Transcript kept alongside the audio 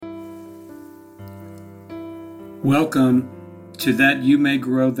Welcome to That You May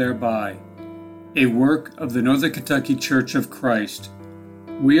Grow Thereby, a work of the Northern Kentucky Church of Christ.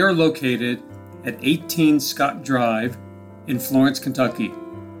 We are located at 18 Scott Drive in Florence, Kentucky.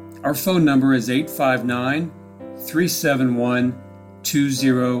 Our phone number is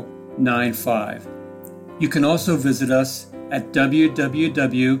 859-371-2095. You can also visit us at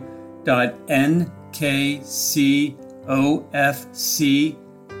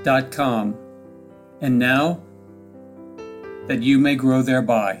www.nkcofc.com. And now, that you may grow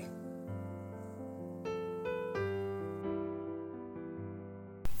thereby.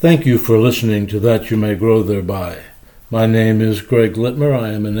 Thank you for listening to That You May Grow Thereby. My name is Greg Littmer. I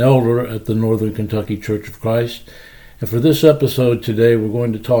am an elder at the Northern Kentucky Church of Christ. And for this episode today, we're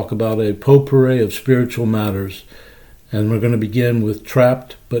going to talk about a potpourri of spiritual matters. And we're going to begin with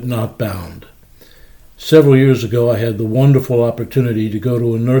trapped but not bound. Several years ago, I had the wonderful opportunity to go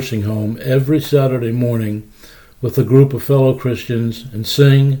to a nursing home every Saturday morning with a group of fellow Christians and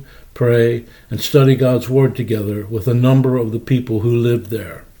sing, pray, and study God's Word together with a number of the people who lived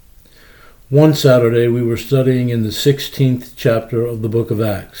there. One Saturday, we were studying in the 16th chapter of the book of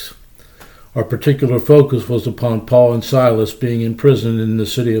Acts. Our particular focus was upon Paul and Silas being imprisoned in the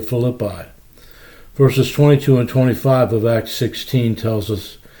city of Philippi. Verses 22 and 25 of Acts 16 tells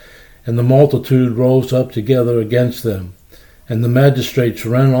us, "And the multitude rose up together against them, and the magistrates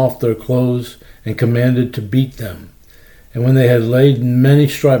rent off their clothes and commanded to beat them. And when they had laid many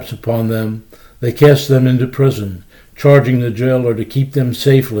stripes upon them, they cast them into prison, charging the jailer to keep them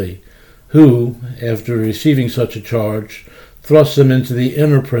safely, who, after receiving such a charge, thrust them into the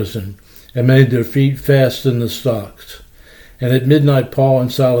inner prison, and made their feet fast in the stocks. And at midnight Paul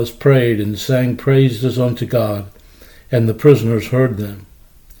and Silas prayed and sang praises unto God, and the prisoners heard them."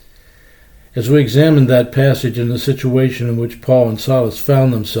 As we examined that passage and the situation in which Paul and Silas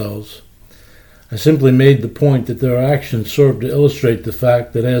found themselves, I simply made the point that their actions served to illustrate the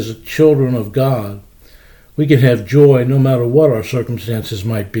fact that as children of God, we can have joy no matter what our circumstances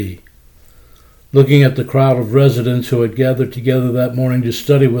might be. Looking at the crowd of residents who had gathered together that morning to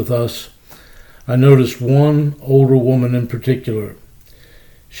study with us, I noticed one older woman in particular.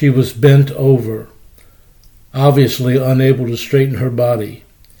 She was bent over, obviously unable to straighten her body,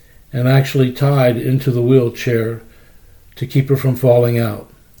 and actually tied into the wheelchair to keep her from falling out.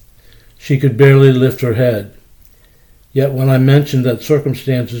 She could barely lift her head. Yet when I mentioned that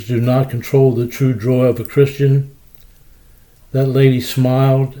circumstances do not control the true joy of a Christian, that lady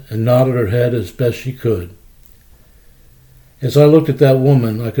smiled and nodded her head as best she could. As I looked at that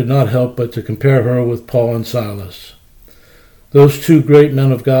woman, I could not help but to compare her with Paul and Silas. Those two great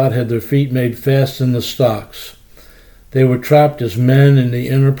men of God had their feet made fast in the stocks. They were trapped as men in the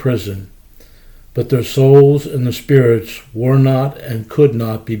inner prison, but their souls and their spirits were not and could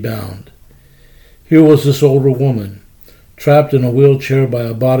not be bound. Here was this older woman, trapped in a wheelchair by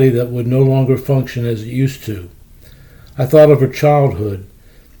a body that would no longer function as it used to. I thought of her childhood,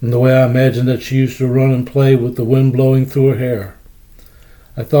 and the way I imagined that she used to run and play with the wind blowing through her hair.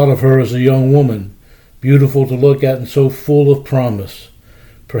 I thought of her as a young woman, beautiful to look at and so full of promise.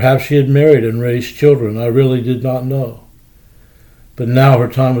 Perhaps she had married and raised children. I really did not know. But now her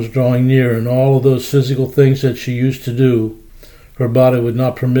time was drawing near, and all of those physical things that she used to do, her body would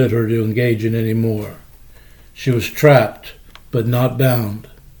not permit her to engage in any more. She was trapped, but not bound.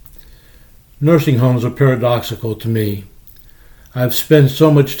 Nursing homes are paradoxical to me. I've spent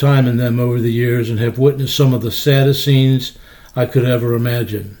so much time in them over the years and have witnessed some of the saddest scenes I could ever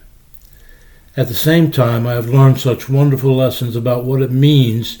imagine. At the same time, I have learned such wonderful lessons about what it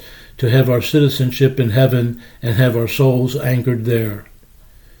means to have our citizenship in heaven and have our souls anchored there.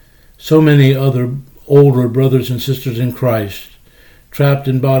 So many other older brothers and sisters in Christ, trapped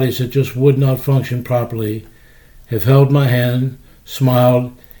in bodies that just would not function properly, have held my hand,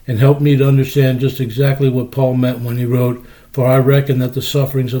 smiled, and helped me to understand just exactly what Paul meant when he wrote, "For I reckon that the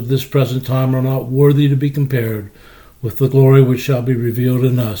sufferings of this present time are not worthy to be compared with the glory which shall be revealed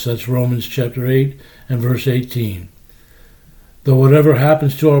in us." That's Romans chapter 8 and verse 18. Though whatever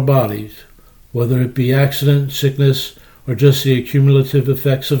happens to our bodies, whether it be accident, sickness, or just the accumulative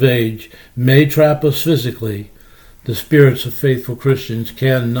effects of age, may trap us physically, the spirits of faithful Christians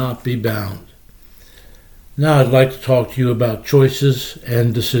cannot be bound. Now I'd like to talk to you about choices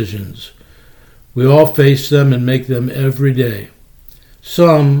and decisions. We all face them and make them every day.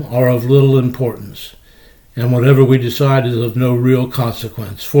 Some are of little importance, and whatever we decide is of no real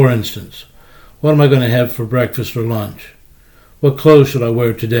consequence. For instance, what am I going to have for breakfast or lunch? What clothes should I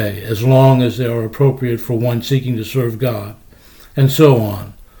wear today, as long as they are appropriate for one seeking to serve God? And so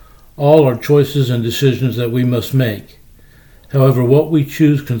on. All are choices and decisions that we must make. However, what we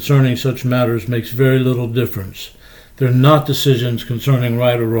choose concerning such matters makes very little difference. They're not decisions concerning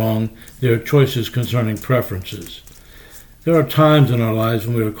right or wrong. They are choices concerning preferences. There are times in our lives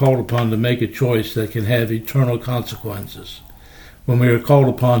when we are called upon to make a choice that can have eternal consequences, when we are called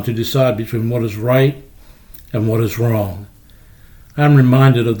upon to decide between what is right and what is wrong. I am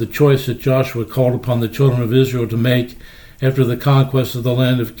reminded of the choice that Joshua called upon the children of Israel to make after the conquest of the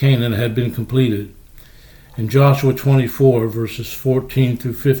land of Canaan had been completed. In Joshua 24, verses 14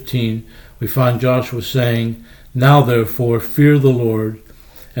 through 15, we find Joshua saying, "Now therefore fear the Lord,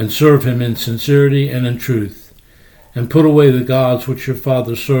 and serve him in sincerity and in truth, and put away the gods which your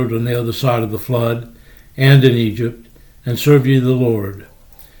fathers served on the other side of the flood, and in Egypt, and serve ye the Lord.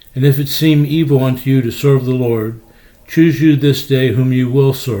 And if it seem evil unto you to serve the Lord, choose you this day whom you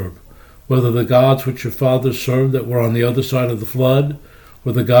will serve, whether the gods which your fathers served that were on the other side of the flood,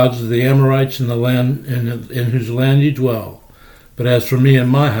 or the gods of the Amorites in the land in whose land ye dwell. But as for me and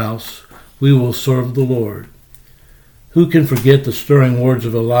my house, we will serve the Lord." Who can forget the stirring words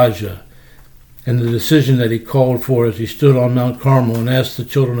of Elijah and the decision that he called for as he stood on Mount Carmel and asked the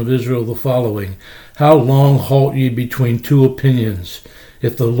children of Israel the following, "How long halt ye between two opinions?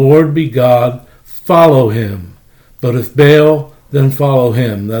 If the Lord be God, follow him. But if Baal, then follow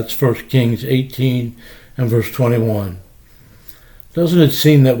him." That's 1 Kings 18 and verse 21. Doesn't it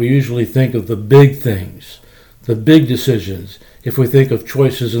seem that we usually think of the big things, the big decisions, if we think of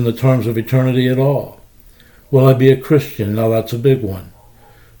choices in the terms of eternity at all? Will I be a Christian? Now that's a big one.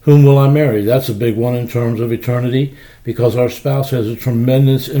 Whom will I marry? That's a big one in terms of eternity, because our spouse has a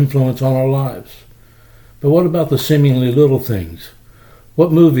tremendous influence on our lives. But what about the seemingly little things?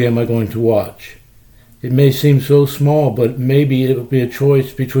 What movie am I going to watch? It may seem so small, but maybe it will be a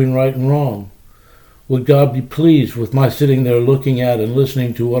choice between right and wrong. Would God be pleased with my sitting there looking at and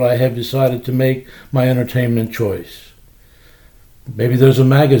listening to what I have decided to make my entertainment choice? Maybe there's a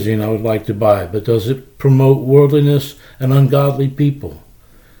magazine I would like to buy, but does it promote worldliness and ungodly people?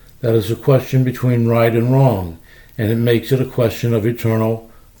 That is a question between right and wrong, and it makes it a question of eternal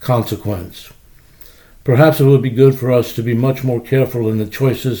consequence. Perhaps it would be good for us to be much more careful in the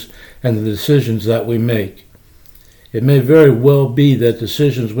choices and the decisions that we make. It may very well be that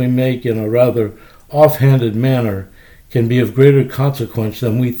decisions we make in a rather offhanded manner can be of greater consequence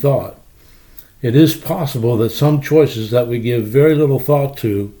than we thought. It is possible that some choices that we give very little thought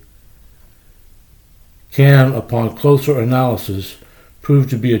to can, upon closer analysis, prove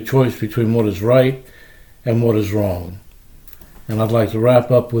to be a choice between what is right and what is wrong. And I'd like to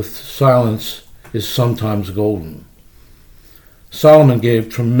wrap up with silence is sometimes golden. Solomon gave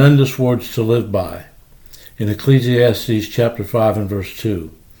tremendous words to live by. In Ecclesiastes chapter 5 and verse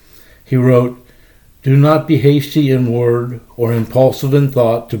 2, he wrote, "Do not be hasty in word or impulsive in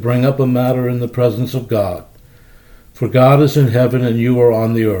thought to bring up a matter in the presence of God. For God is in heaven and you are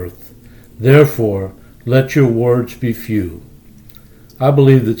on the earth. Therefore, let your words be few." I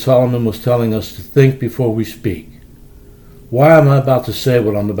believe that Solomon was telling us to think before we speak. Why am I about to say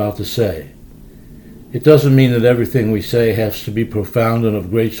what I'm about to say? It doesn't mean that everything we say has to be profound and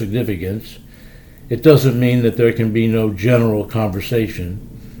of great significance. It doesn't mean that there can be no general conversation.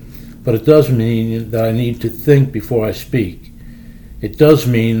 But it does mean that I need to think before I speak. It does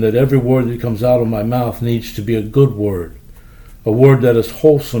mean that every word that comes out of my mouth needs to be a good word, a word that is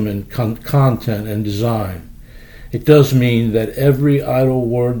wholesome in content and design. It does mean that every idle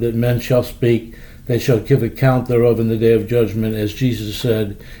word that men shall speak, they shall give account thereof in the day of judgment, as Jesus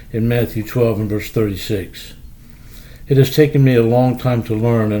said in Matthew 12 and verse 36. It has taken me a long time to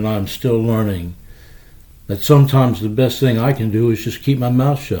learn, and I'm still learning, that sometimes the best thing I can do is just keep my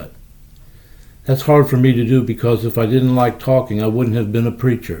mouth shut. That's hard for me to do because if I didn't like talking, I wouldn't have been a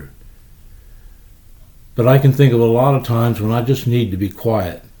preacher. But I can think of a lot of times when I just need to be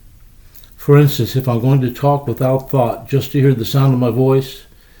quiet. For instance, if I'm going to talk without thought just to hear the sound of my voice,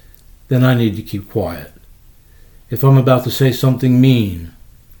 then I need to keep quiet. If I'm about to say something mean,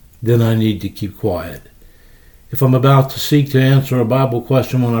 then I need to keep quiet. If I'm about to seek to answer a Bible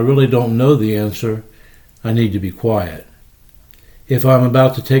question when I really don't know the answer, I need to be quiet. If I'm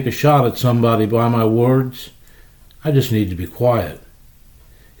about to take a shot at somebody by my words, I just need to be quiet.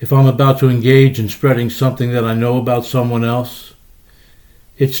 If I'm about to engage in spreading something that I know about someone else,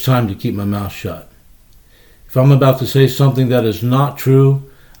 it's time to keep my mouth shut. If I'm about to say something that is not true,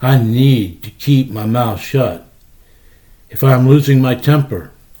 I need to keep my mouth shut. If I'm losing my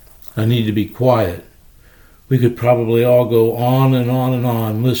temper, I need to be quiet. We could probably all go on and on and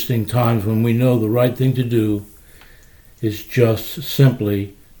on listing times when we know the right thing to do is just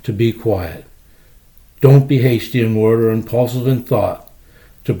simply to be quiet. Don't be hasty in word or impulsive in thought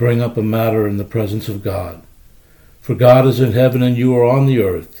to bring up a matter in the presence of God. For God is in heaven and you are on the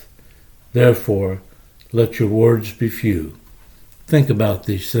earth. Therefore, let your words be few. Think about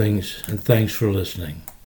these things, and thanks for listening.